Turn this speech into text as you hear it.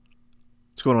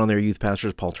What's going on there, youth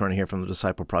pastors? Paul Turner here from the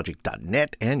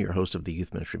discipleproject.net and your host of the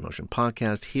Youth Ministry Motion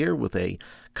podcast, here with a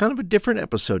kind of a different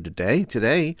episode today.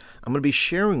 Today, I'm going to be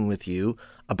sharing with you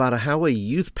about how a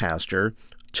youth pastor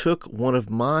took one of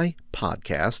my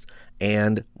podcasts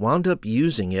and wound up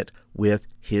using it with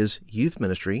his youth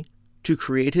ministry to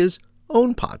create his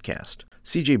own podcast.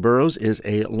 CJ Burrows is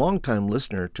a longtime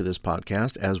listener to this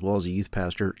podcast, as well as a youth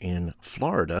pastor in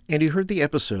Florida. And he heard the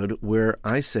episode where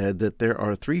I said that there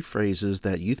are three phrases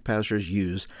that youth pastors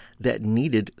use that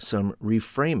needed some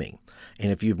reframing.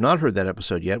 And if you've not heard that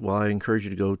episode yet, well, I encourage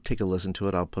you to go take a listen to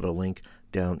it. I'll put a link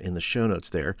down in the show notes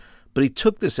there. But he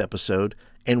took this episode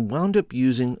and wound up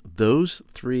using those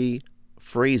three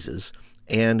phrases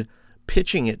and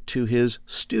pitching it to his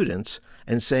students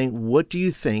and saying, what do you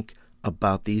think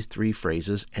about these three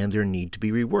phrases and their need to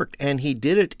be reworked? And he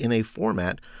did it in a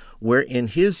format where in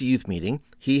his youth meeting,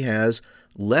 he has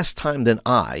less time than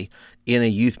I in a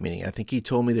youth meeting. I think he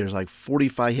told me there's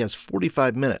he has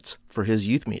 45 minutes for his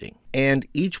youth meeting. And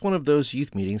each one of those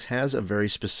youth meetings has a very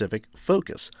specific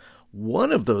focus.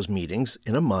 One of those meetings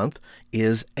in a month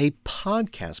is a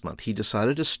podcast month. He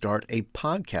decided to start a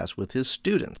podcast with his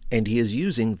students, and he is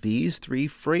using these three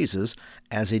phrases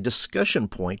as a discussion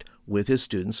point with his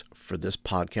students for this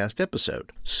podcast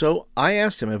episode. So I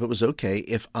asked him if it was okay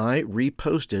if I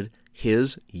reposted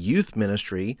his youth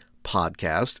ministry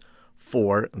podcast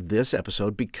for this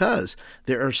episode, because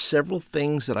there are several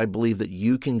things that I believe that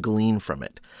you can glean from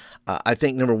it. I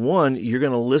think, number one, you're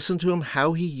going to listen to him,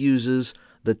 how he uses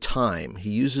the time. He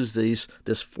uses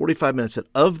this 45 minutes, and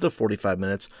of the 45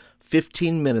 minutes,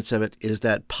 15 minutes of it is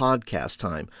that podcast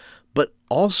time. But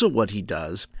also what he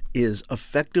does is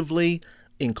effectively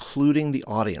including the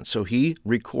audience. So he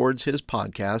records his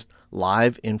podcast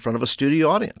live in front of a studio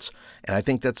audience. And I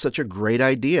think that's such a great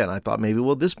idea. And I thought maybe,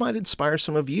 well, this might inspire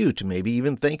some of you to maybe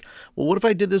even think, well, what if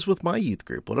I did this with my youth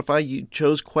group? What if I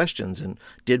chose questions and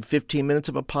did 15 minutes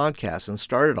of a podcast and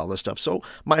started all this stuff? So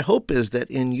my hope is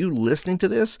that in you listening to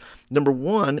this, number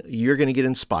one, you're going to get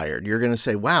inspired. You're going to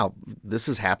say, wow, this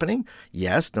is happening?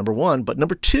 Yes, number one. But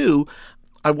number two,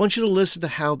 I want you to listen to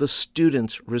how the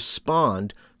students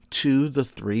respond to the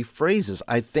three phrases.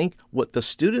 I think what the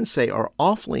students say are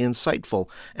awfully insightful,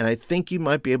 and I think you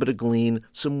might be able to glean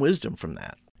some wisdom from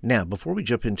that. Now, before we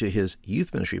jump into his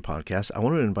youth ministry podcast, I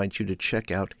want to invite you to check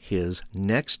out his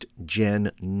Next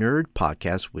Gen Nerd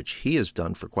podcast, which he has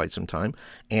done for quite some time,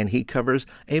 and he covers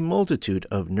a multitude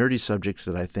of nerdy subjects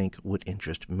that I think would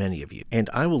interest many of you. And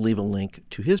I will leave a link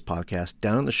to his podcast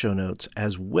down in the show notes,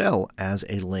 as well as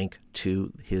a link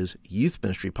to his youth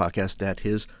ministry podcast that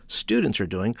his students are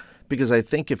doing, because I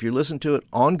think if you listen to it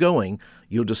ongoing,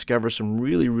 you'll discover some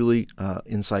really, really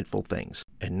insightful things.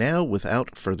 And now,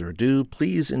 without further ado,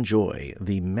 please enjoy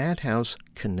the Madhouse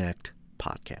Connect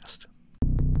podcast.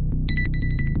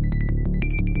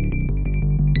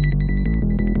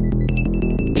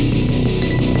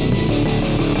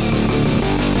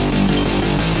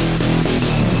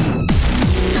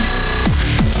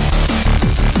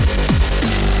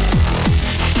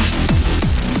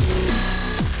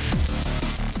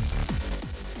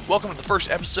 Welcome to the first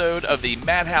episode of the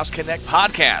Madhouse Connect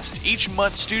podcast. Each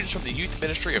month, students from the youth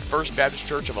ministry of First Baptist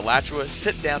Church of Alachua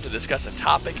sit down to discuss a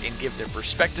topic and give their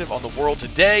perspective on the world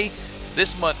today.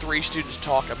 This month, 3 students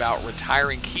talk about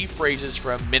retiring key phrases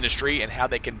from ministry and how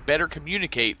they can better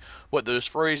communicate what those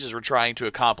phrases are trying to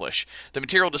accomplish. The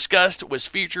material discussed was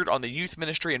featured on the Youth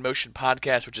Ministry in Motion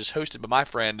podcast, which is hosted by my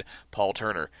friend, Paul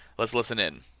Turner. Let's listen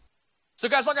in. So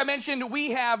guys, like I mentioned,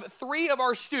 we have 3 of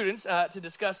our students to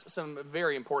discuss some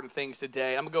very important things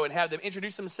today. I'm going to go and have them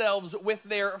introduce themselves with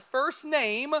their first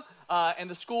name and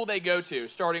the school they go to,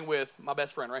 starting with my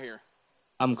best friend right here.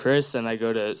 I'm Chris, and I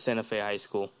go to Santa Fe High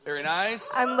School. Very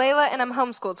nice. I'm Layla, and I'm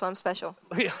homeschooled, so I'm special.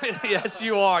 Yes,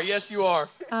 you are. Yes, you are.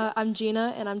 I'm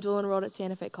Gina, and I'm dual enrolled at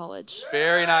Santa Fe College.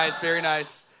 Very nice, very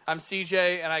nice. I'm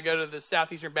CJ, and I go to the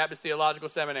Southeastern Baptist Theological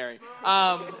Seminary.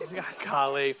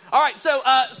 Golly. All right, so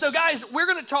guys, we're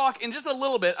going to talk in just a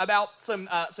little bit about some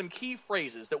key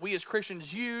phrases that we as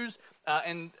Christians use,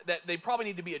 and that they probably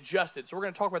need to be adjusted. So we're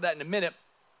going to talk about that in a minute.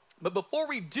 But before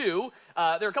we do,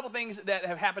 there are a couple things that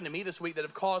have happened to me this week that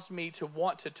have caused me to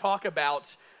want to talk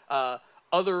about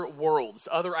other worlds,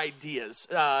 other ideas.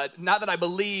 Not that I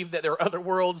believe that there are other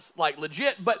worlds, like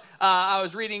legit, but I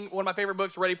was reading one of my favorite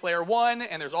books, Ready Player One,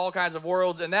 and there's all kinds of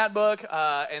worlds in that book.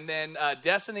 And then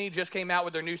Destiny just came out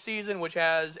with their new season, which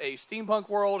has a steampunk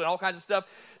world and all kinds of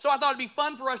stuff. So I thought it'd be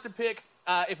fun for us to pick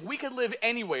if we could live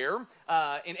anywhere,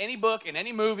 in any book, in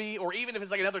any movie, or even if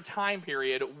it's like another time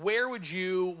period, where would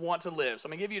you want to live? So I'm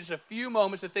going to give you just a few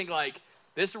moments to think like,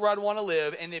 this is where I'd want to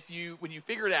live, and when you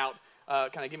figure it out,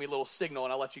 kind of give me a little signal,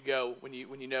 and I'll let you go when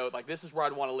you know, like, this is where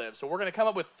I'd want to live. So we're going to come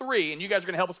up with 3, and you guys are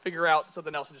going to help us figure out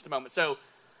something else in just a moment. So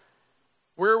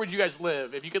where would you guys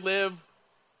live? If you could live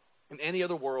in any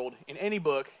other world, in any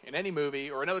book, in any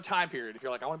movie, or another time period, if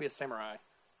you're like, I want to be a samurai.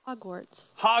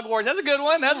 Hogwarts. Hogwarts, that's a good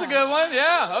one. That's a good one.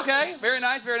 Yeah, okay. Very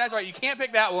nice, very nice. All right, you can't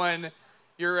pick that one.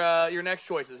 Your next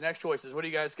choices. Next choices. What do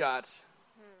you guys got?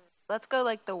 Let's go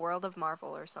like the world of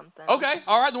Marvel or something. Okay,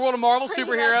 all right. The world of Marvel,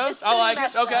 superheroes. I like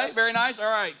it. Okay, up. very nice. All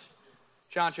right.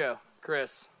 Chancho,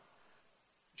 Chris,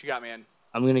 what you got, man?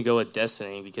 I'm going to go with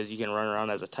Destiny because you can run around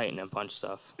as a Titan and punch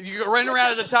stuff. You run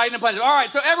around as a Titan and punch. All right,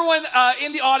 so everyone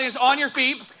in the audience, on your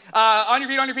feet. On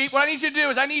your feet. What I need you to do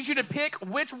is I need you to pick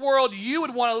which world you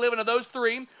would want to live in of those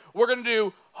 3. We're going to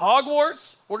do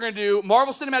Hogwarts, we're going to do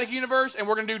Marvel Cinematic Universe, and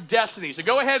we're going to do Destiny. So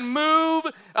go ahead and move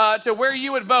to where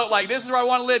you would vote. Like, this is where I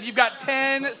want to live. You've got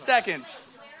 10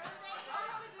 seconds.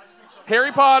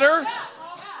 Harry Potter,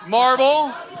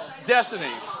 Marvel,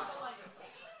 Destiny.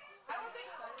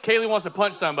 Kaylee wants to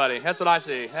punch somebody. That's what I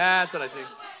see. That's what I see.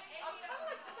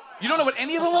 You don't know what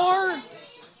any of them are?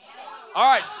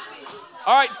 All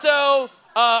right, so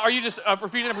are you just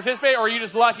refusing to participate, or are you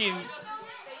just lucky?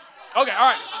 Okay,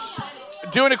 all right.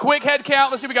 Doing a quick head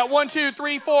count. Let's see, we got 1, 2,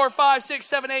 3, 4, 5, 6,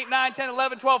 7, 8, 9, 10,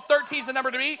 11, 12, 13 is the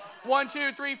number to beat. 1,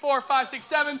 2, 3, 4, 5, 6,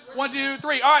 7. 1, 2,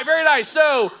 3. All right, very nice.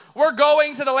 So we're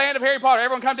going to the land of Harry Potter.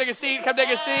 Everyone come take a seat. Come take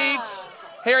a seat.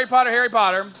 Harry Potter, Harry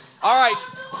Potter. All right.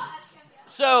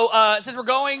 So since we're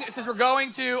going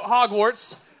to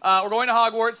Hogwarts,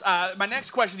 my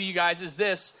next question to you guys is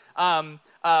this.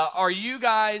 Are you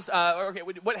guys, okay,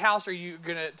 what house are you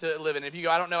going to live in? If you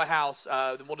go, I don't know a house,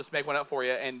 we'll just make one up for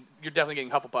you, and you're definitely getting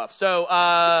Hufflepuff. So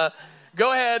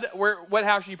go ahead. What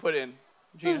house should you put in,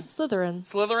 Gina? Slytherin.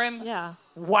 Slytherin? Yeah.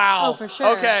 Wow. Oh, for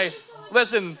sure. Okay.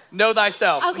 Listen, know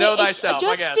thyself. Okay, know thyself,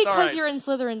 just I guess. because all right. you're in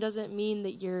Slytherin doesn't mean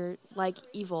that you're, like,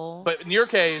 evil. But in your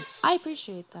case. I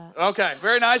appreciate that. Okay,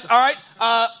 very nice. All right.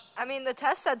 I mean, the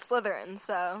test said Slytherin,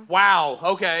 so. Wow.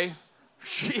 Okay.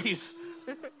 Jeez.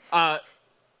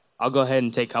 I'll go ahead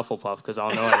and take Hufflepuff because I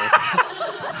don't know any.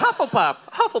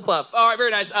 Hufflepuff. All right,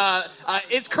 very nice.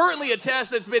 It's currently a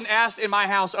test that's been asked in my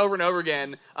house over and over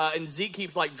again, and Zeke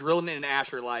keeps like drilling in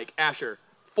Asher, like, Asher,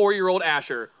 4-year-old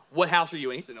Asher, what house are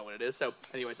you in? He doesn't know what it is. So,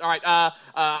 anyways, all right. I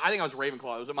think I was Ravenclaw.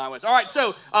 That was what mine was. All right,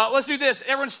 so let's do this.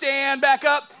 Everyone stand back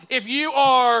up. If you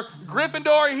are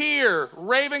Gryffindor here,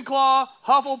 Ravenclaw,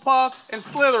 Hufflepuff, and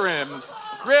Slytherin.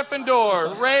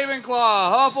 Gryffindor,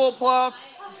 Ravenclaw, Hufflepuff,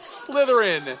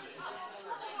 Slytherin.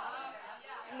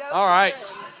 All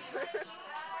right.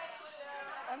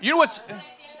 You know what's...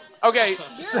 Okay,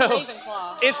 so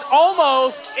it's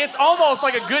almost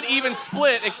like a good even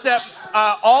split, except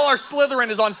all our Slytherin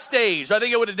is on stage. So I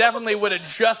think it definitely would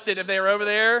adjust it if they were over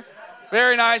there.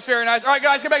 Very nice, very nice. All right,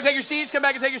 guys, come back and take your seats. Come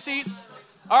back and take your seats.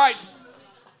 All right,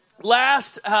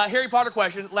 last Harry Potter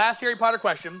question.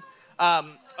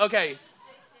 Okay.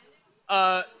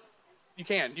 You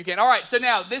can. All right, so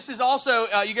now this is also,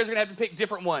 you guys are going to have to pick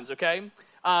different ones, okay?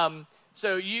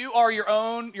 So you are your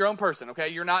own person, okay?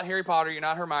 You're not Harry Potter, you're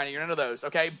not Hermione, you're none of those,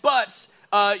 okay? But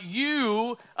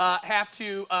you have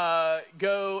to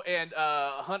go and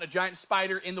hunt a giant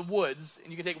spider in the woods,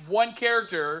 and you can take one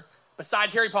character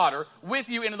besides Harry Potter with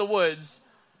you into the woods.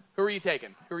 Who are you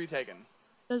taking?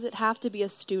 Does it have to be a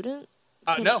student?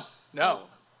 No,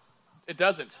 it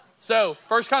doesn't. So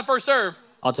first come, first serve.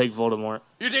 I'll take Voldemort.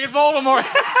 You're taking Voldemort.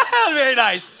 Very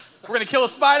nice. We're going to kill a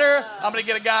spider. I'm going to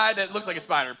get a guy that looks like a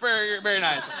spider. Very, very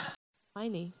nice.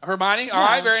 Hermione. All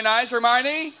right, very nice.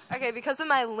 Hermione. Okay, because of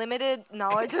my limited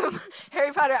knowledge of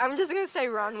Harry Potter, I'm just going to say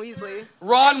Ron Weasley.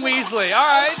 Ron Weasley. All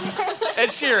right. Ed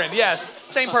Sheeran. Yes.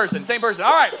 Same person.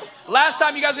 All right. Last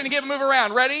time you guys are going to give a move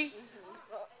around. Ready?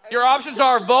 Your options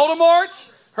are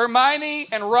Voldemort, Hermione,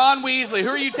 and Ron Weasley. Who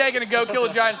are you taking to go kill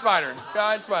a giant spider?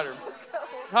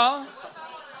 Huh?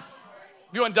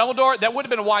 If you want Dumbledore, that would have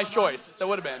been a wise choice. That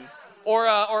would have been.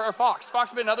 Or Fox.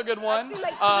 Fox would be another good one.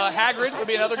 Hagrid would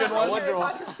be another good one.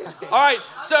 All right,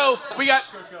 so we got,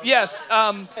 yes,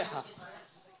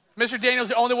 Mr. Daniel's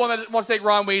the only one that wants to take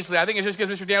Ron Weasley. I think it's just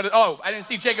because Mr. Daniel, I didn't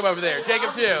see Jacob over there.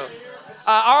 Jacob too.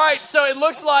 All right, so it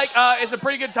looks like it's a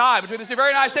pretty good tie between these two.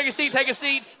 Very nice. Take a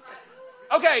seat.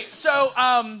 Okay, so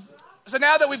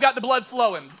now that we've got the blood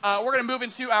flowing, we're going to move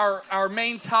into our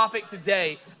main topic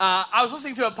today. I was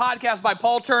listening to a podcast by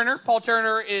Paul Turner. Paul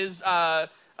Turner is a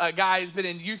guy who's been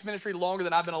in youth ministry longer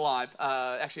than I've been alive.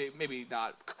 Actually, maybe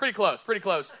not. Pretty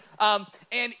close.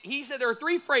 And he said there are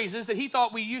 3 phrases that he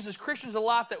thought we use as Christians a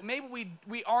lot that maybe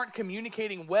we aren't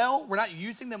communicating well. We're not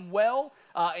using them well.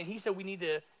 And he said we need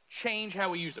to change how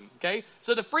we use them, okay?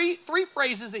 So the 3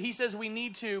 phrases that he says we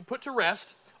need to put to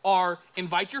rest are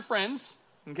invite your friends,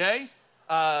 okay?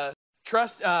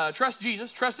 Trust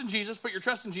Jesus, trust in Jesus, put your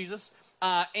trust in Jesus,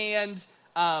 and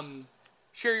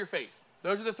share your faith.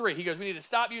 Those are the three. He goes, we need to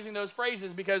stop using those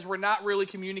phrases because we're not really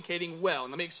communicating well.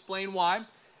 And let me explain why.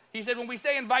 He said, when we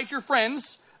say invite your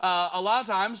friends, a lot of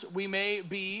times we may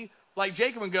be like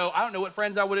Jacob and go, I don't know what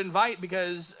friends I would invite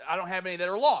because I don't have any that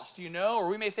are lost, Or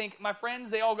we may think my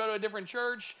friends, they all go to a different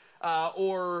church,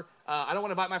 or I don't want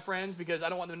to invite my friends because I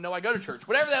don't want them to know I go to church.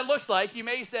 Whatever that looks like, you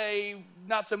may say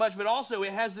not so much, but also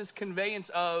it has this conveyance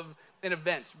of an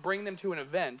event. Bring them to an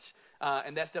event,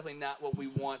 and that's definitely not what we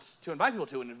want to invite people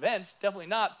to, an event. Definitely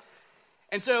not.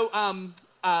 And so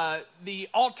the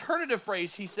alternative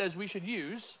phrase he says we should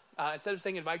use, instead of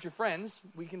saying invite your friends,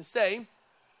 we can say,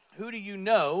 who do you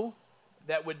know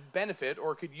that would benefit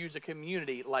or could use a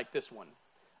community like this one?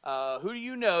 Who do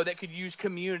you know that could use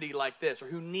community like this or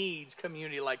who needs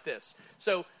community like this?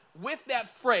 So with that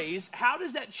phrase, how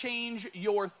does that change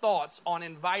your thoughts on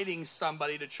inviting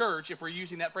somebody to church if we're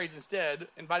using that phrase instead,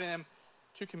 inviting them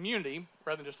to community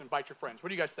rather than just invite your friends? What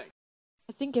do you guys think?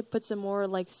 I think it puts a more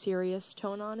serious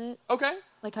tone on it. Okay.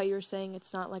 Like how you were saying,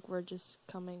 it's not like we're just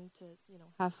coming to,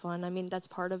 have fun. I mean, that's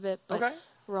part of it, but okay.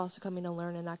 We're also coming to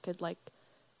learn, and that could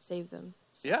save them.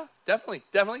 So. Yeah, definitely.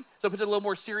 So it puts a little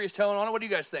more serious tone on it. What do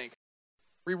you guys think?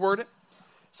 Reword it.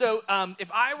 So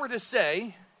if I were to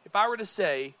say,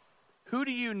 who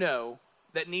do you know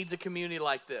that needs a community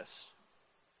like this?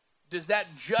 Does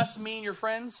that just mean your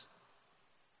friends?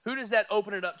 Who does that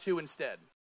open it up to instead?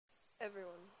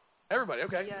 Everyone. Everybody,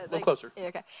 okay. Yeah, a little closer. Yeah,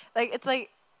 okay. It's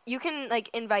you can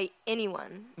invite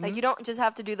anyone. Mm-hmm. You don't just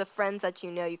have to do the friends that you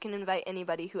know. You can invite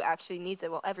anybody who actually needs it.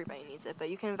 Well, everybody needs it,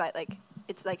 but you can invite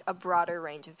it's a broader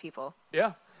range of people.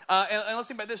 Yeah. And let's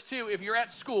think about this too. If you're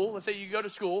at school, let's say you go to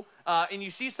school, and you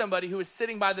see somebody who is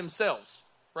sitting by themselves,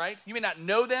 right? You may not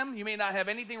know them. You may not have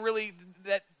anything really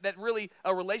that really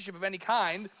a relationship of any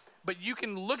kind, but you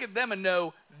can look at them and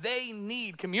know they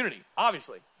need community.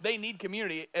 Obviously, they need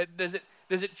community. Does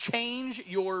it change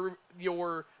your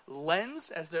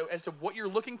lens as to what you're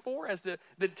looking for, as to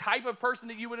the type of person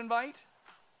that you would invite?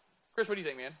 Chris, what do you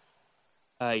think, man?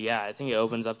 Yeah, I think it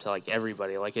opens up to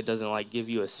everybody. It doesn't give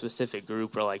you a specific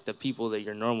group or the people that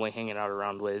you're normally hanging out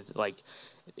around with.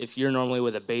 If you're normally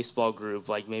with a baseball group,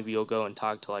 maybe you'll go and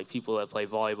talk to people that play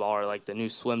volleyball or the new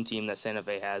swim team that Santa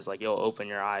Fe has. It'll open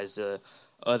your eyes to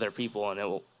other people and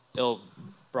it'll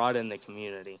broaden the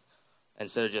community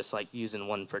instead of just using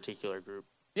one particular group.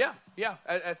 Yeah,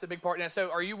 that's a big part. Now, so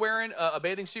are you wearing a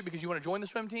bathing suit because you want to join the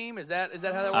swim team? Is that how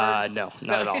that works? No,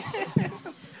 not at all.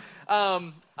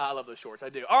 I love those shorts. I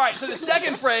do. All right. So the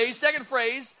second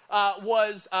phrase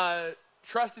was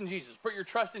trust in Jesus. Put your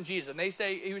trust in Jesus. And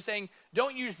he was saying,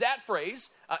 don't use that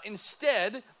phrase.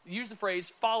 Instead, use the phrase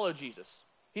follow Jesus.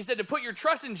 He said to put your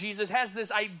trust in Jesus has this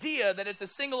idea that it's a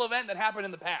single event that happened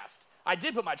in the past. I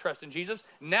did put my trust in Jesus.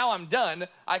 Now I'm done.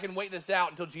 I can wait this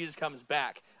out until Jesus comes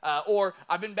back. Or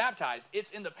I've been baptized.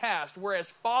 It's in the past.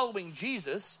 Whereas following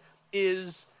Jesus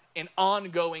is an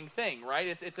ongoing thing, right?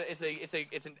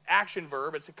 It's an action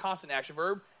verb. It's a constant action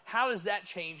verb. How does that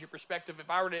change your perspective?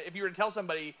 If you were to tell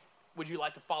somebody, would you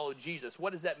like to follow Jesus?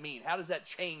 What does that mean? How does that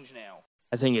change now?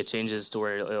 I think it changes to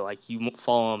where you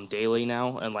follow him daily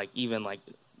now, and even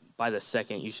by the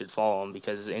second you should follow him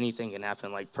because anything can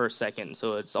happen per second.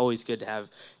 So it's always good to have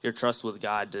your trust with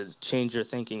God to change your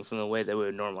thinking from the way that we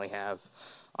would normally have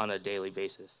on a daily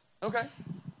basis. Okay.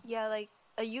 Yeah,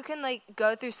 you can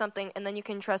go through something and then you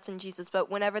can trust in Jesus, but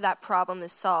whenever that problem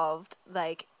is solved,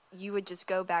 you would just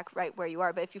go back right where you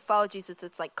are. But if you follow Jesus,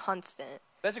 it's constant.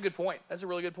 That's a good point. That's a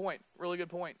really good point. Really good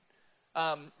point.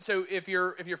 So if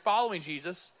you're following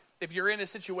Jesus, if you're in a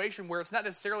situation where it's not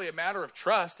necessarily a matter of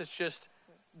trust, it's just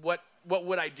what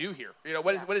would I do here?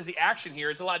 What is the action here?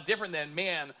 It's a lot different than,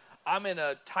 man, I'm in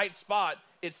a tight spot.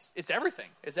 It's everything.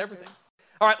 It's everything.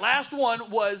 All right, last one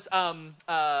was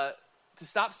to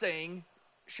stop saying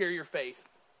share your faith.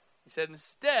 He said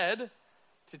instead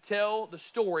to tell the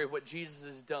story of what Jesus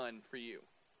has done for you.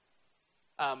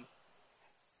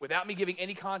 Without me giving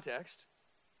any context,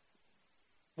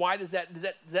 why does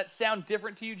that sound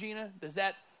different to you, Gina? Does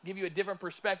that give you a different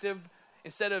perspective?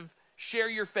 Instead of share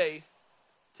your faith,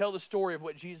 tell the story of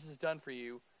what Jesus has done for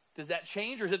you. Does that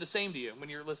change, or is it the same to you when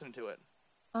you're listening to it?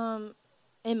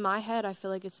 In my head, I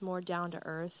feel like it's more down to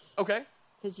earth. Okay.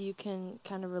 Because you can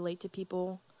kind of relate to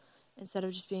people instead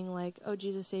of just being oh,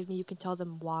 Jesus saved me. You can tell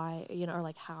them why,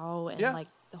 or how, and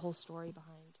the whole story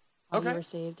behind how you were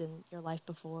saved and your life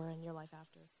before and your life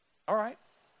after. All right.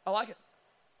 I like it.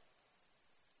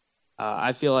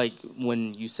 I feel like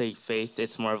when you say faith,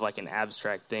 it's more of an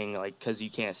abstract thing, because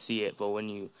you can't see it. But when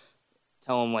you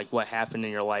tell them like what happened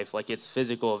in your life. Like it's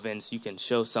physical events. You can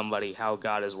show somebody how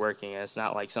God is working, and it's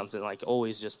not like something like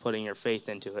always just putting your faith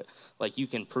into it. Like you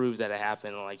can prove that it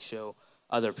happened and like show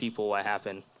other people what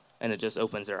happened, and it just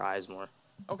opens their eyes more.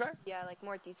 Okay. Yeah, like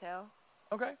more detail.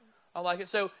 Okay. I like it.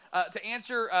 So to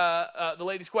answer the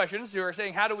ladies' questions, who are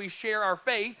saying, how do we share our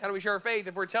faith? How do we share our faith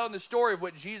if we're telling the story of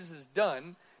what Jesus has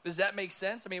done? Does that make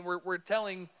sense? I mean, we're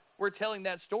telling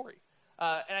that story,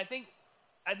 and I think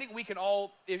we can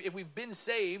all, if we've been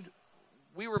saved,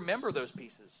 we remember those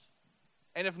pieces,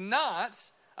 and if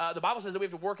not, the Bible says that we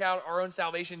have to work out our own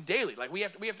salvation daily. Like we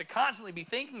have to constantly be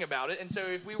thinking about it. And so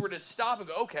if we were to stop and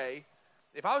go, okay,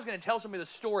 if I was going to tell somebody the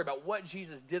story about what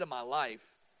Jesus did in my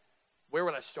life, where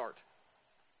would I start?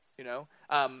 You know,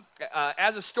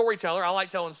 as a storyteller, I like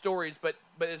telling stories, but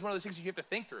it's one of those things you have to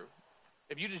think through.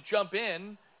 If you just jump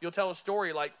in, you'll tell a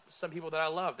story like some people that I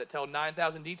love that tell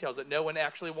 9,000 details that no one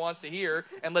actually wants to hear,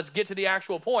 and let's get to the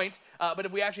actual point. But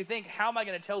if we actually think, how am I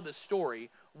going to tell this story?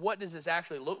 What does this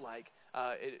actually look like?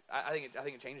 I think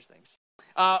it changes things.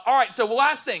 All right, so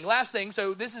last thing.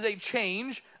 So this is a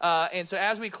change, and so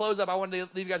as we close up, I wanted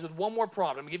to leave you guys with one more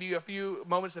prompt. I'm going to give you a few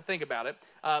moments to think about it.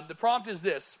 The prompt is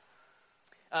this.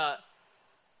 I'm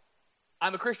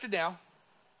a Christian now.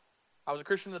 I was a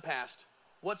Christian in the past.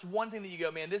 What's one thing that you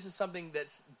go, man, this is something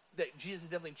that Jesus has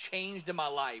definitely changed in my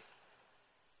life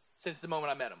since the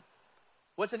moment I met him?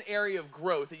 What's an area of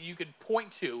growth that you could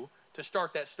point to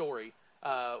start that story?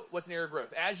 What's an area of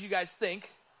growth? As you guys think,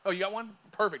 oh, you got one?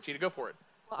 Perfect, Cheetah, go for it.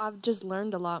 Well, I've just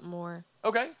learned a lot more.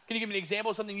 Okay. Can you give me an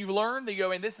example of something you've learned? You go,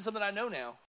 man, this is something I know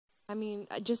now. I mean,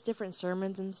 just different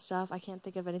sermons and stuff. I can't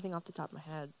think of anything off the top of my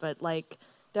head, but like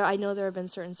I know there have been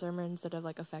certain sermons that have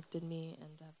like affected me and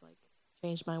have like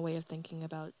changed my way of thinking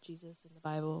about Jesus and the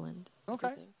Bible and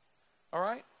everything. All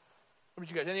right. What about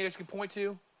you guys? Anything you guys can point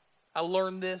to? I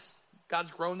learned this.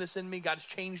 God's grown this in me. God's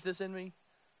changed this in me.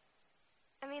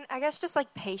 I mean, I guess just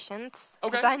like patience.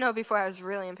 Okay. Because I know before I was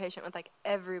really impatient with like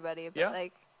everybody,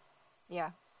 but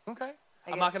yeah. Okay.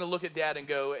 I'm not going to look at Dad and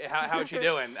go, how is she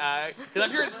doing? Because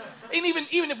I'm sure, and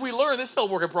even if we learn, this is still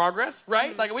a work in progress, right?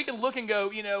 Mm-hmm. Like we can look and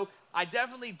go, you know, I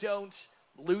definitely don't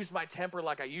lose my temper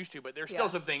like I used to, but there's still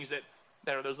some things that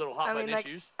are those little hot button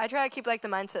issues. I try to keep like the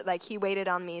mindset like he waited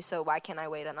on me, so why can't I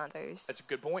wait on others? That's a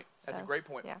good point. That's a great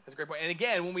point. Yeah. That's a great point. And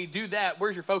again, when we do that,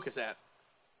 where's your focus at?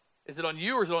 Is it on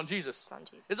you or is it on Jesus? It's on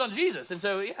Jesus. It's on Jesus. And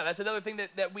so, yeah, that's another thing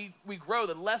that we grow.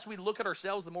 The less we look at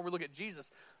ourselves, the more we look at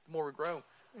Jesus, the more we grow.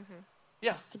 Mm-hmm.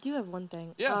 Yeah. I do have one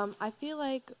thing. Yeah. I feel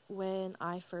like when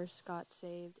I first got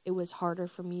saved, it was harder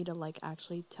for me to like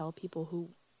actually tell people who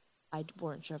I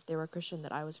weren't sure if they were Christian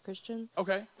that I was Christian.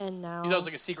 Okay. And now... You thought it was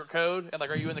like a secret code? And like,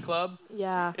 are you in the club?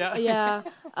 Yeah. Yeah.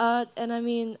 Yeah. And I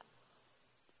mean,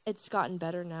 it's gotten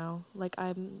better now. Like,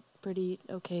 I'm pretty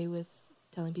okay with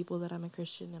telling people that I'm a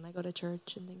Christian and I go to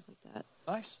church and things like that.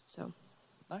 Nice. So.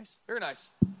 Nice. Very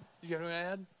nice. Did you have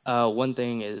anything to add? One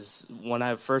thing is, when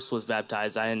I first was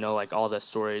baptized, I didn't know like all the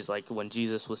stories, like when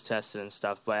Jesus was tested and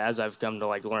stuff. But as I've come to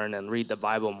like learn and read the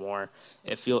Bible more,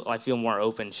 I feel more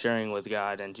open sharing with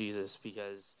God and Jesus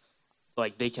because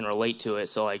like they can relate to it.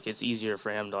 So like it's easier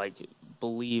for him to like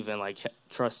believe and like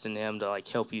trust in him to like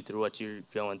help you through what you're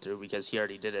going through because he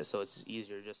already did it. So it's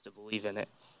easier just to believe in it.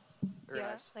 Very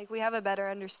nice. Like we have a better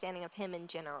understanding of him in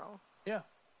general. Yeah.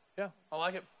 Yeah. I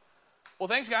like it. Well,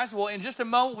 thanks, guys. Well, in just a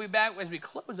moment, we'll be back as we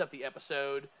close up the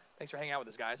episode. Thanks for hanging out with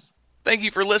us, guys. Thank you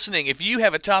for listening. If you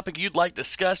have a topic you'd like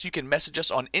discussed, you can message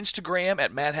us on Instagram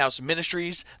at Madhouse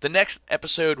Ministries. The next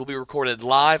episode will be recorded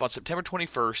live on September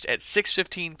 21st at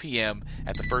 6:15 p.m.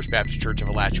 at the First Baptist Church of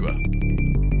Alachua.